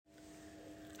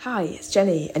Hi, it's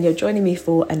Jenny, and you're joining me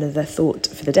for another thought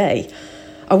for the day.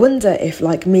 I wonder if,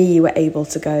 like me, you were able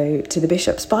to go to the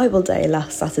Bishop's Bible Day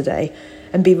last Saturday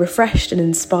and be refreshed and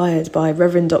inspired by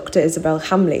Reverend Dr. Isabel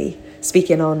Hamley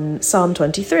speaking on Psalm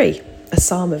 23, a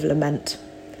psalm of lament.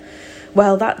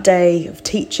 Well, that day of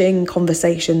teaching,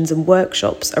 conversations and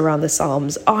workshops around the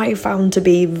Psalms I found to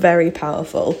be very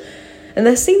powerful. And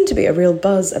there seemed to be a real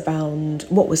buzz around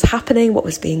what was happening, what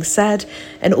was being said,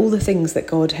 and all the things that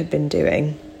God had been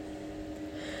doing.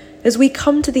 As we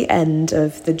come to the end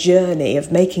of the journey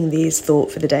of making these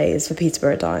thought for the days for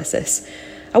Peterborough Diocese,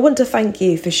 I want to thank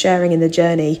you for sharing in the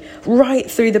journey right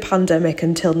through the pandemic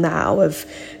until now of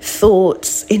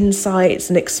thoughts, insights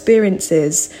and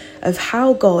experiences of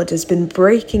how God has been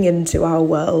breaking into our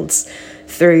worlds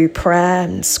through prayer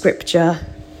and scripture,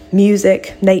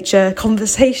 music, nature,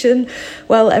 conversation,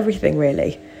 well, everything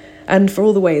really, and for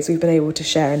all the ways we've been able to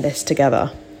share in this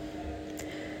together.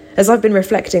 As I've been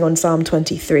reflecting on Psalm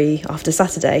 23 after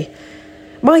Saturday,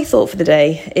 my thought for the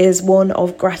day is one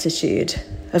of gratitude,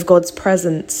 of God's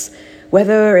presence,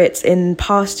 whether it's in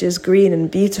pastures green and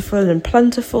beautiful and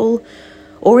plentiful,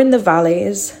 or in the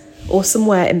valleys, or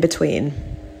somewhere in between.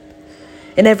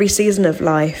 In every season of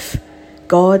life,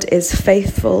 God is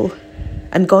faithful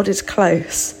and God is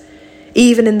close,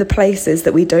 even in the places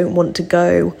that we don't want to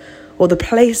go, or the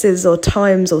places or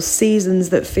times or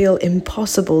seasons that feel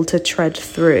impossible to tread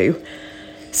through.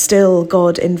 Still,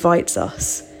 God invites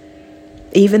us,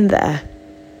 even there,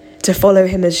 to follow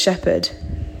him as shepherd,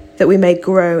 that we may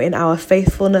grow in our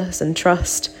faithfulness and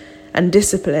trust and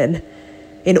discipline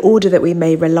in order that we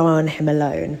may rely on him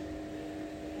alone.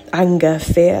 Anger,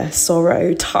 fear,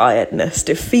 sorrow, tiredness,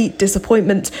 defeat,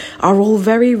 disappointment are all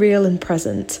very real and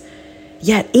present.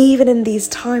 Yet even in these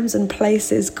times and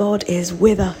places, God is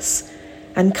with us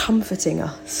and comforting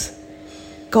us.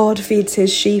 God feeds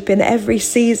his sheep in every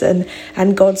season,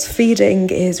 and God's feeding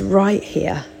is right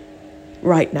here,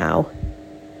 right now.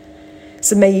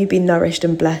 So may you be nourished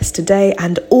and blessed today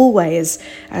and always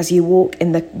as you walk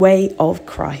in the way of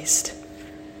Christ.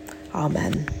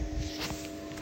 Amen.